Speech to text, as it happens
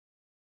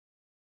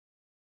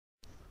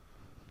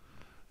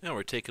Now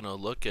we're taking a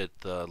look at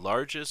the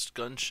largest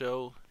gun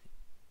show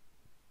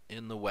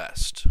in the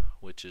West,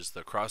 which is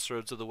the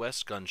Crossroads of the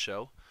West gun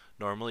show.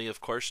 Normally, of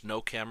course,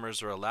 no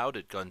cameras are allowed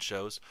at gun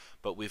shows,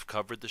 but we've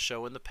covered the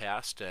show in the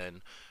past,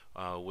 and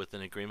with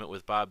an agreement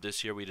with Bob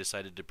this year, we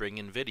decided to bring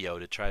in video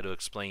to try to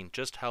explain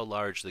just how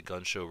large the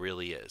gun show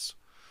really is.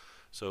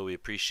 So we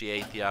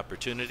appreciate the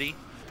opportunity,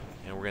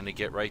 and we're going to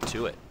get right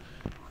to it.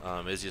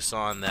 As you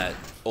saw on that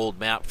old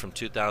map from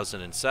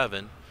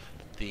 2007,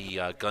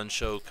 the gun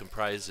show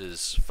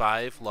comprises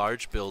 5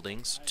 large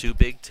buildings, 2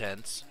 big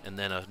tents, and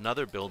then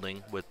another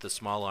building with the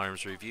Small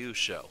Arms Review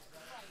show.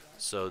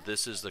 So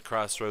this is the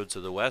Crossroads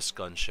of the West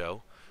gun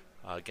show.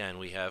 Again,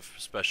 we have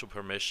special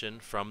permission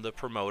from the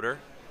promoter,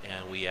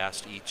 and we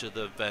asked each of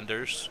the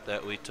vendors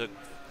that we took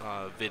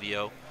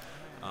video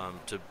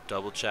to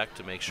double check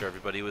to make sure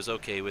everybody was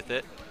okay with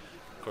it.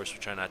 Of course, we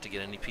try not to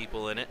get any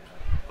people in it,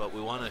 but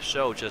we want to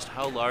show just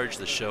how large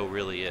the show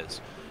really is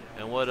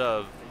and what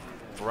a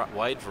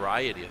wide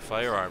variety of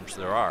firearms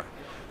there are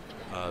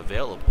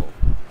available.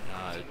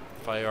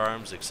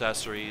 Firearms,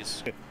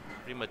 accessories,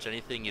 pretty much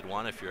anything you'd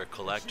want if you're a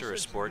collector, a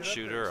sports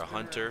shooter, a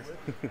hunter,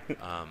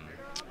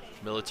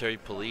 military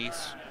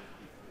police,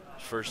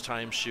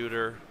 first-time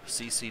shooter,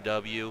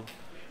 CCW,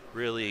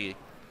 really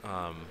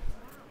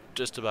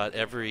just about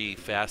every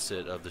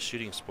facet of the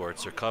shooting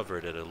sports are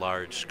covered at a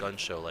large gun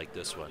show like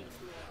this one.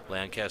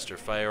 Lancaster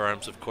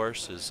Firearms, of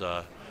course, is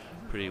a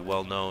pretty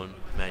well-known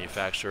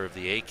manufacturer of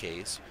the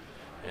AKs,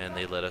 and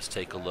they let us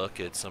take a look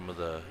at some of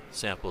the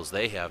samples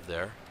they have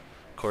there.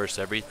 Of course,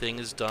 everything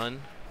is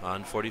done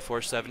on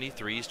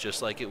 4473s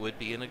just like it would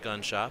be in a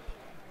gun shop.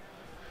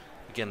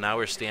 Again, now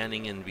we're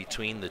standing in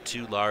between the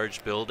 2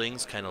 large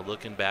buildings, kind of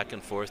looking back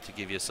and forth to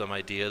give you some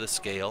idea of the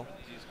scale.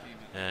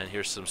 And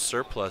here's some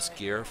surplus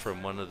gear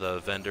from one of the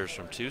vendors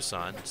from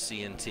Tucson,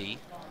 C&T.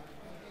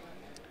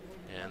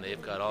 And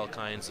they've got all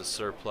kinds of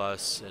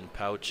surplus and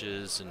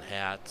pouches and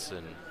hats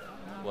and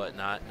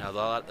whatnot. Now,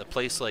 a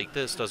place like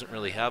this doesn't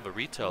really have a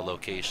retail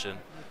location,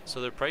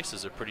 so their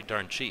prices are pretty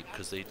darn cheap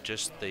because they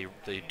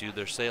do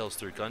their sales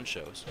through gun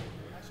shows.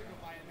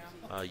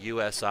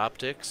 US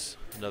Optics,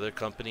 another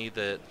company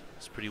that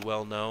is pretty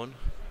well known,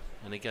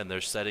 and again,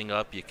 they're setting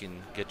up. You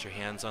can get your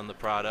hands on the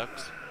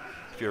products.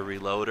 If you're a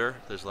reloader,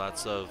 there's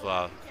lots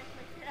of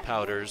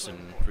powders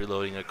and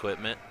reloading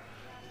equipment.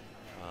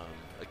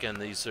 Again,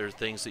 these are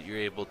things that you're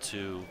able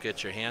to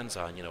get your hands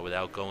on,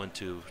 without going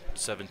to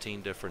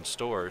 17 different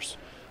stores.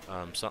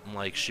 Something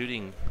like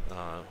shooting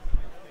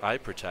eye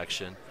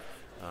protection.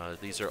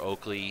 These are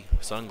Oakley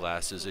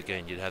sunglasses.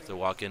 Again, you'd have to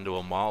walk into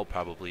a mall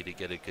probably to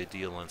get a good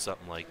deal on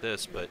something like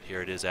this, but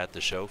here it is at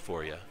the show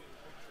for you.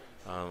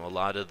 A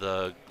lot of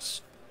the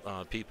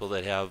people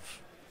that have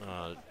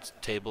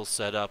tables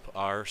set up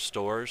are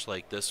stores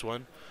like this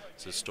one.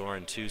 It's a store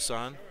in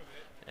Tucson,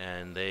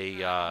 and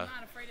they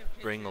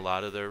bring a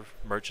lot of their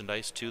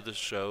merchandise to the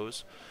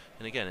shows.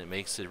 And again, it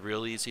makes it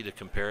real easy to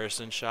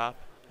comparison shop,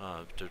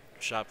 to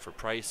shop for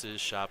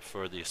prices, shop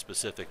for the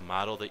specific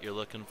model that you're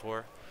looking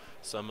for.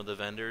 Some of the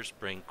vendors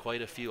bring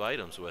quite a few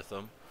items with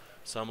them.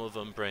 Some of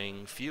them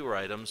bring fewer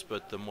items,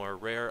 but the more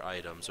rare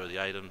items or the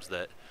items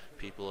that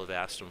people have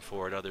asked them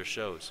for at other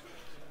shows.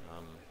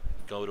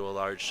 Go to a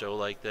large show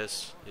like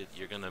this,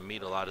 you're going to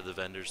meet a lot of the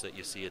vendors that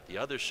you see at the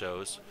other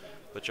shows,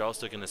 but you're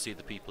also going to see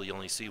the people you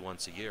only see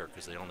once a year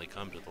because they only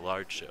come to the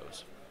large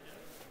shows.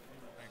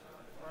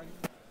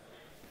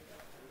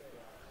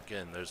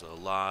 Again, there's a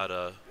lot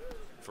of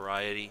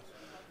variety,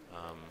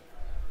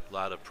 a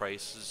lot of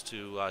prices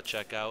to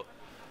check out,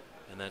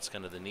 and that's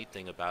kind of the neat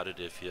thing about it.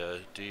 If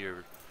you do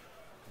your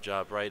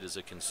job right as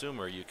a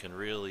consumer, you can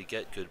really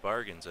get good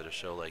bargains at a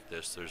show like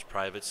this. There's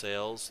private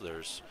sales,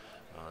 there's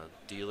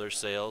dealer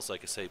sales,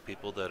 like I say,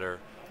 people that are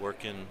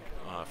working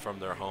from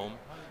their home.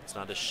 It's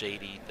not a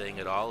shady thing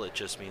at all. It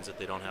just means that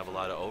they don't have a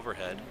lot of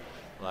overhead.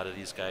 A lot of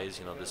these guys,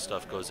 this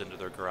stuff goes into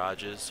their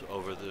garages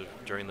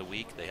during the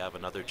week. They have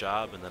another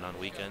job, and then on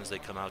weekends they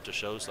come out to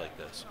shows like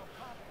this.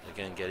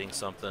 Again, getting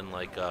something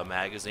like a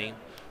magazine,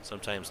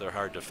 sometimes they're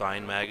hard to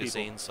find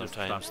magazines.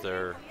 Sometimes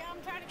they're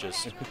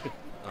just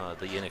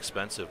the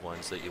inexpensive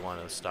ones that you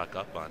want to stock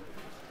up on.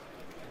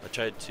 I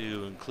tried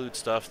to include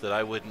stuff that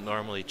I wouldn't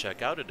normally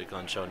check out at a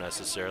gun show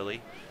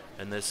necessarily,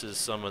 and this is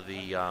some of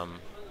the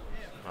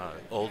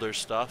older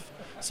stuff.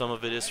 Some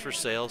of it is for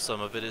sale, some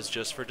of it is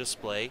just for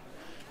display,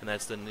 and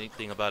that's the neat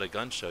thing about a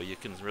gun show. You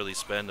can really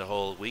spend a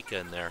whole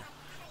weekend there.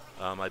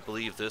 I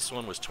believe this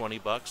one was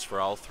 $20 for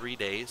all 3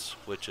 days,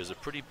 which is a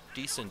pretty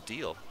decent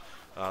deal.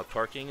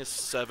 Parking is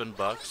 $7,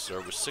 or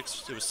it was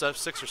 $6 or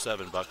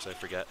 $7, I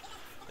forget.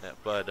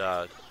 But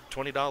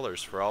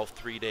 $20 for all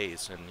 3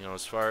 days, and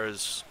as far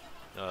as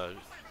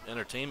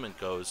entertainment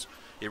goes,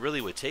 it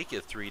really would take you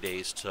 3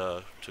 days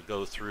to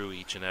go through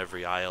each and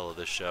every aisle of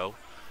the show,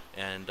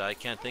 and I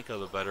can't think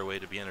of a better way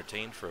to be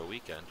entertained for a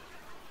weekend.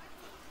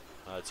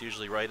 It's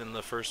usually right in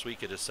the first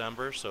week of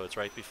December, so it's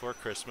right before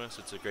Christmas.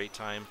 It's a great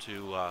time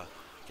to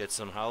get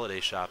some holiday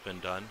shopping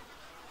done.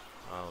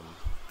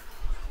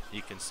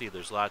 You can see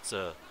there's lots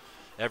of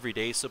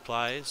everyday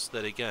supplies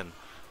that, again,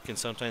 can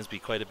sometimes be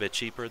quite a bit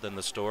cheaper than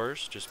the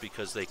stores just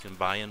because they can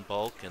buy in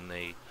bulk and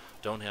they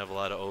don't have a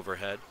lot of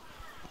overhead.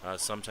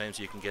 Sometimes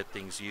you can get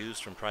things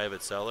used from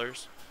private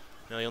sellers.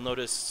 Now you'll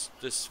notice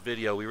this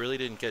video, we really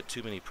didn't get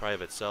too many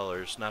private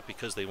sellers, not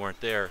because they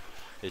weren't there.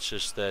 It's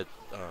just that,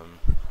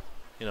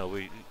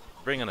 we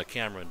bringing a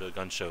camera into a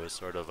gun show is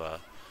sort of a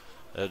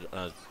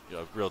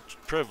real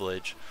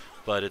privilege,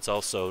 but it's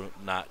also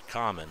not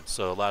common.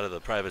 So a lot of the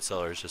private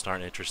sellers just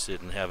aren't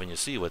interested in having you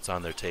see what's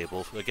on their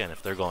table. Again,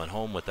 if they're going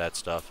home with that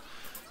stuff,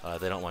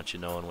 they don't want you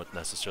knowing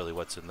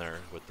what's in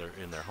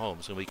their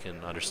homes, and we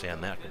can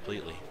understand that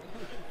completely.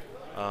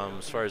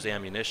 As far as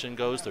ammunition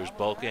goes, there's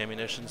bulk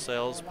ammunition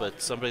sales,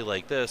 but somebody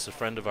like this, a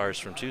friend of ours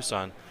from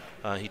Tucson,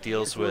 he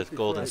deals with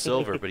gold and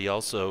silver, but he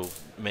also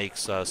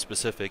makes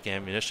specific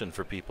ammunition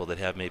for people that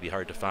have maybe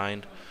hard to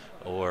find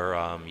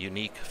or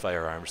unique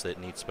firearms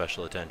that need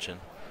special attention.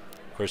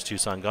 Of course,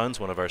 Tucson Guns,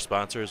 one of our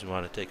sponsors, we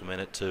want to take a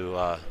minute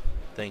to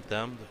thank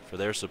them for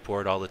their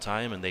support all the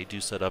time, and they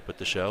do set up at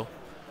the show.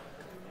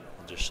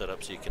 I'll just shut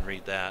up so you can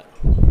read that.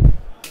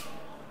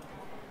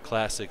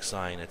 Classic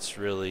sign. It's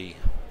really,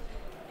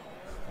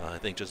 I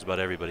think just about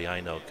everybody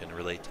I know can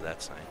relate to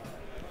that sign.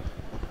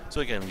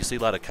 So again, you see a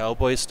lot of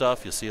cowboy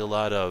stuff, you see a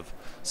lot of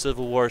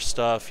Civil War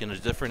stuff,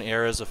 different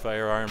eras of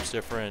firearms,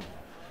 different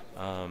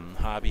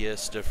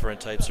hobbyists,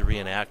 different types of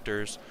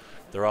reenactors.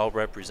 They're all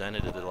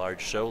represented at a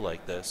large show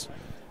like this.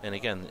 And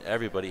again,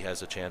 everybody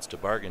has a chance to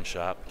bargain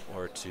shop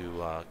or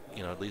to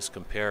at least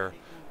compare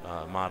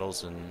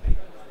models, and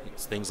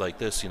things like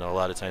this, a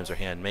lot of times are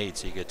handmade,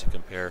 so you get to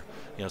compare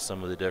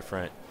some of the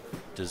different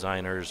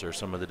designers or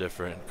some of the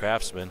different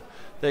craftsmen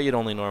that you'd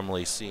only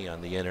normally see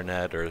on the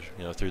internet or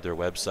through their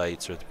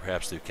websites or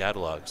perhaps through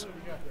catalogs.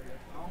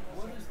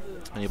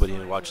 Anybody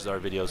who watches our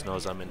videos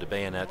knows I'm into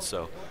bayonets,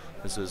 so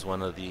this is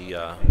one of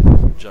the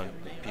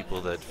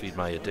people that feed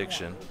my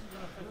addiction.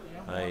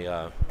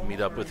 I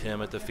meet up with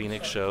him at the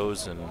Phoenix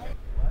shows, and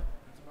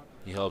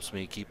he helps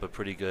me keep a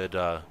pretty good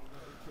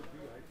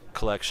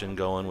collection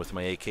going with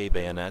my AK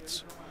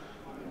bayonets.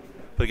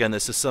 But again,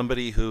 this is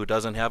somebody who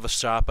doesn't have a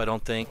shop, I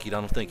don't think. I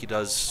don't think he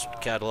does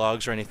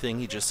catalogs or anything.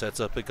 He just sets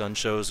up at gun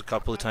shows a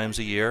couple of times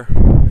a year,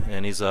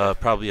 and he's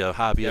probably a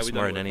hobbyist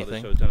more than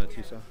anything.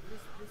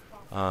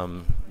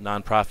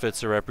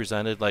 Nonprofits are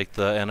represented, like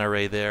the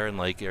NRA there and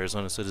like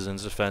Arizona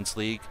Citizens Defense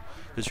League.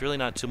 There's really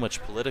not too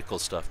much political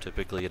stuff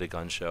typically at a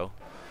gun show,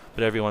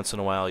 but every once in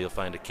a while you'll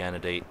find a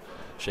candidate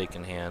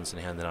shaking hands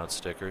and handing out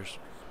stickers.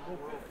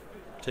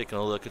 Taking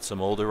a look at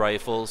some older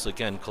rifles.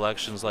 Again,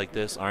 collections like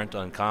this aren't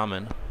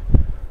uncommon.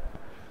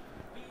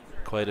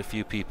 Quite a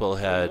few people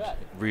had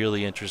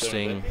really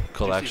interesting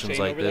collections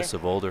like this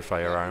of older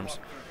firearms.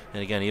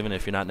 And again, even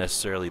if you're not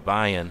necessarily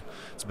buying,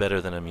 it's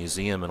better than a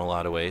museum in a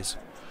lot of ways.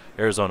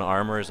 Arizona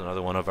Armor is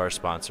another one of our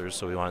sponsors,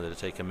 so we wanted to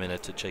take a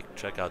minute to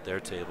check out their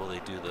table. They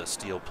do the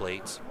steel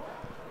plates,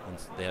 and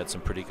they had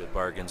some pretty good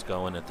bargains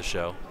going at the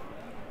show.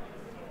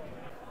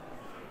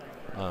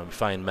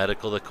 Find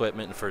medical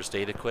equipment and first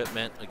aid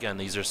equipment. Again,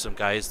 these are some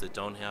guys that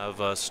don't have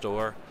a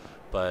store,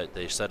 but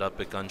they set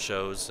up at gun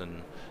shows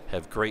and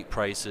have great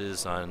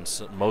prices on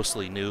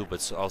mostly new,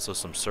 but also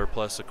some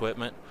surplus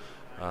equipment.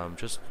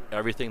 Just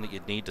everything that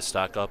you'd need to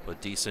stock up a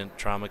decent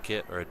trauma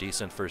kit or a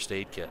decent first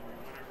aid kit.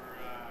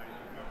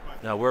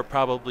 Now we're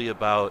probably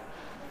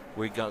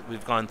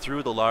we've gone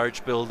through the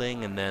large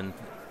building and then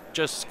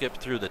just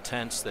skipped through the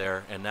tents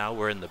there, and now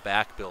we're in the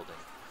back building,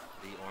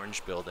 the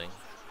orange building.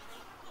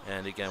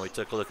 And again, we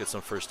took a look at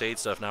some first aid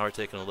stuff. Now we're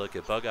taking a look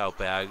at bug out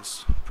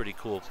bags. Pretty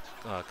cool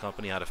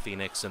company out of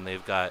Phoenix, and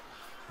they've got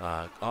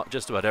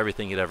just about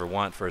everything you'd ever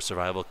want for a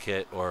survival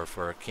kit or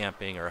for a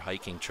camping or a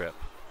hiking trip.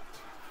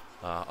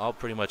 All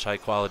pretty much high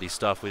quality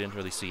stuff. We didn't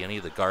really see any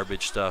of the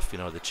garbage stuff,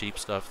 the cheap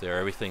stuff there.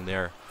 Everything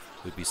there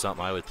would be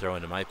something I would throw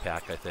into my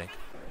pack, I think.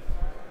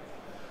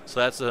 So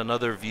that's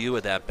another view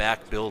of that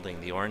back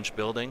building, the orange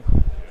building,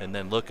 and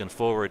then looking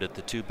forward at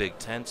the two big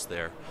tents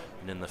there,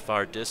 and in the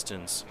far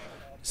distance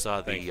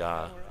saw the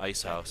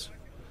ice house.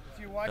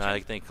 And I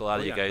think a lot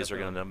of you guys are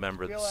going to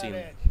remember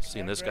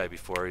seeing this guy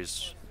before.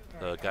 He's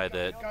the guy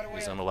that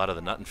is on a lot of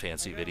the Nut and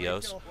Fancy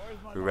videos.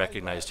 We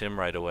recognized him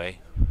right away,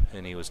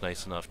 and he was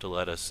nice enough to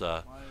let us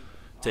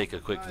take a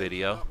quick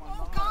video.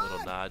 A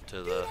little nod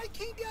to the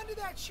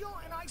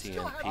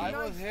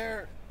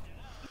TNP.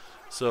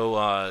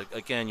 So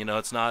again,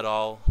 it's not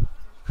all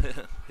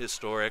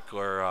historic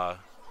or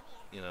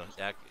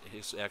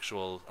his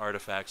actual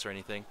artifacts or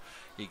anything.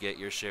 You get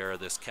your share of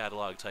this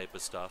catalog type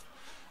of stuff.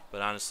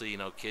 But honestly,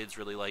 kids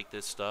really like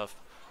this stuff.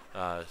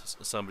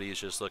 Somebody is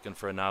just looking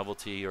for a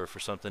novelty or for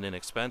something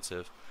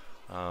inexpensive.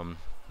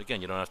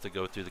 Again, you don't have to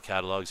go through the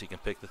catalogs. You can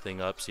pick the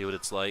thing up, see what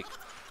it's like.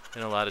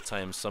 And a lot of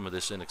times some of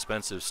this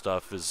inexpensive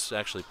stuff is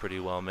actually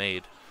pretty well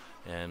made.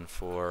 And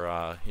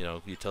for,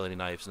 utility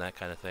knives and that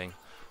kind of thing.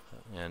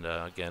 And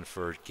again,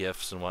 for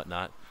gifts and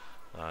whatnot.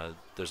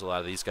 There's a lot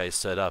of these guys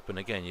set up, and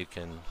again, you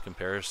can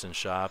comparison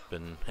shop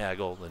and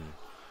haggle and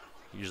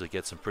usually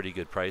get some pretty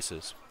good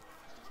prices.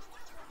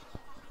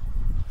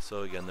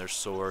 So again, there's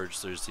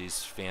swords, there's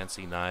these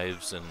fancy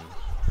knives and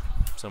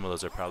Some of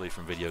those are probably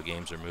from video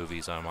games or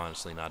movies. I'm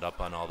honestly not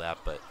up on all that,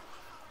 but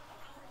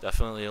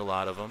definitely a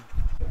lot of them.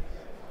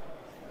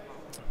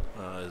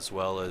 As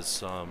well as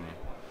some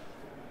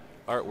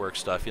artwork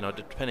stuff. You know,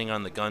 depending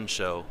on the gun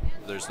show,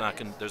 there's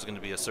going to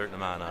be a certain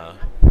amount of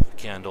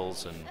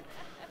candles and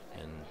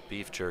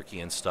beef jerky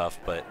and stuff,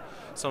 but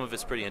some of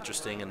it's pretty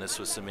interesting, and this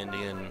was some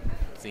Indian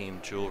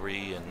themed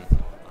jewelry and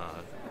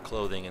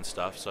clothing and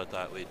stuff, so I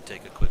thought we'd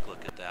take a quick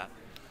look at that.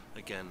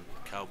 Again,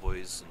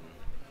 cowboys and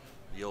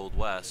the Old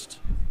West.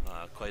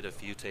 Quite a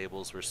few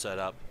tables were set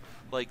up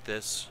like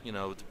this, you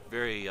know,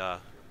 very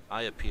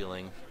eye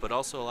appealing, but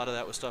also a lot of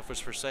that stuff was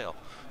for sale.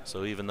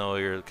 So even though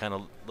you're kind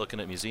of looking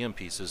at museum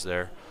pieces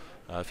there,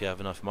 if you have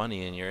enough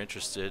money and you're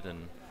interested,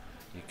 and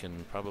you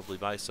can probably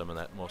buy some of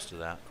that, most of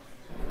that.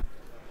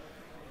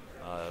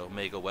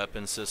 Omega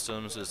Weapon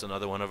Systems is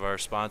another one of our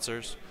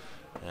sponsors,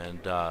 and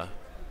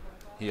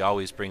he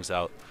always brings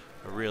out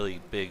a really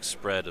big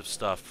spread of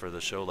stuff for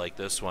the show like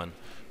this one,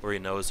 where he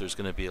knows there's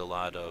going to be a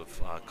lot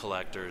of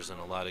collectors and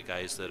a lot of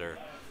guys that are,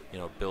 you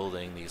know,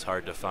 building these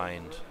hard to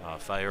find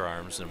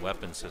firearms and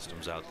weapon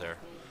systems out there.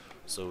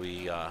 So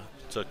we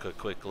took a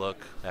quick look,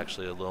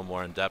 actually a little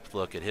more in-depth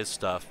look at his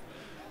stuff.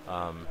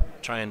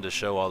 Trying to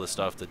show all the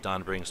stuff that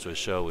Don brings to a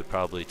show would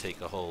probably take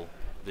a whole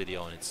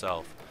video in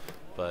itself.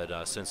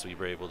 But since we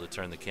were able to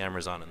turn the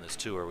cameras on in this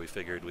tour, we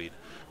figured we'd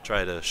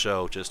try to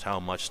show just how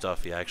much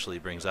stuff he actually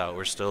brings out.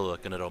 We're still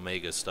looking at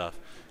Omega's stuff.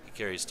 He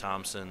carries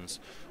Thompsons,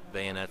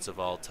 bayonets of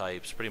all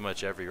types, pretty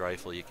much every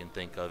rifle you can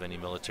think of, any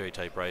military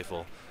type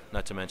rifle,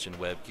 not to mention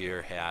web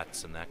gear,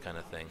 hats, and that kind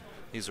of thing.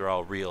 These are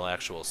all real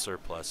actual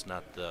surplus,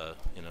 not the,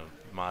 you know,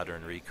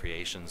 modern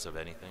recreations of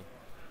anything.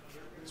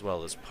 As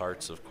well as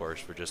parts, of course,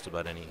 for just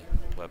about any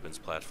weapons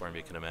platform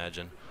you can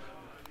imagine.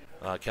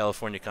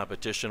 California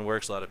Competition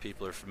Works, a lot of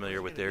people are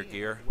familiar with their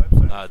gear.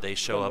 They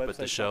show up at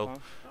the show,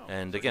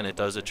 and again, it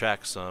does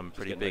attract some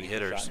pretty big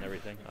hitters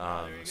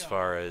as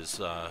far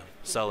as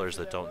sellers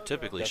that don't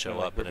typically show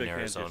up at an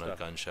Arizona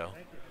gun show.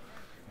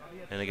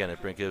 And again, it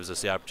gives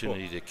us the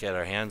opportunity to get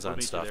our hands on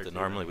stuff that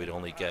normally we'd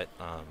only get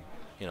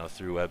you know,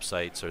 through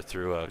websites or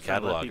through a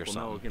catalog or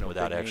something,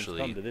 without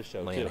actually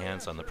laying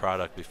hands on the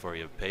product before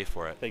you pay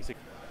for it.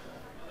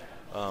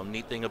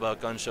 Neat thing about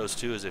gun shows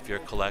too is if you're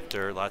a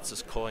collector, lots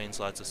of coins,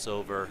 lots of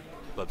silver,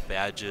 but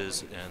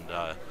badges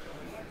and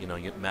you know,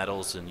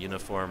 medals and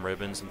uniform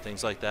ribbons and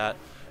things like that.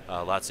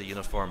 Lots of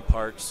uniform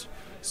parts.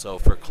 So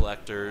for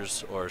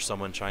collectors or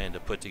someone trying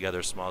to put together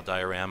a small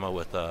diorama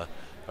with a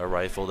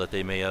rifle that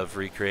they may have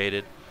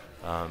recreated,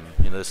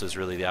 you know, this is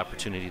really the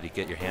opportunity to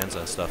get your hands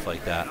on stuff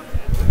like that.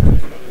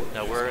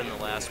 Now we're in the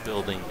last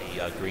building,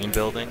 the green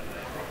building,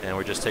 and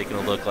we're just taking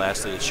a look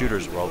lastly at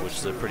Shooter's World, which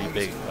is a pretty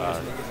big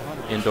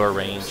indoor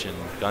range and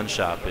gun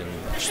shop in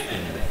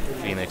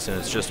Phoenix, and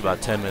it's just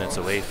about 10 minutes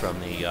away from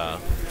the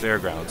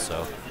fairgrounds,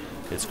 so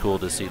it's cool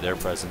to see their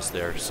presence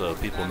there, so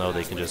people know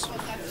they can just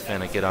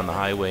kind of get on the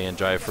highway and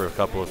drive for a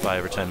couple of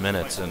 5 or 10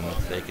 minutes, and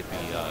they could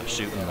be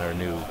shooting their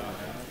new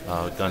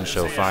gun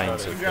show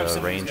finds at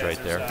the range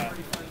right there.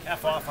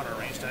 Half off on our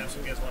range time,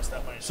 so you guys want to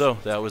stop by. So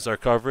that was our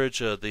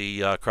coverage of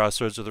the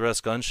Crossroads of the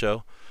Rest gun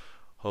show.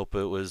 Hope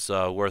it was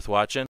worth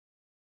watching.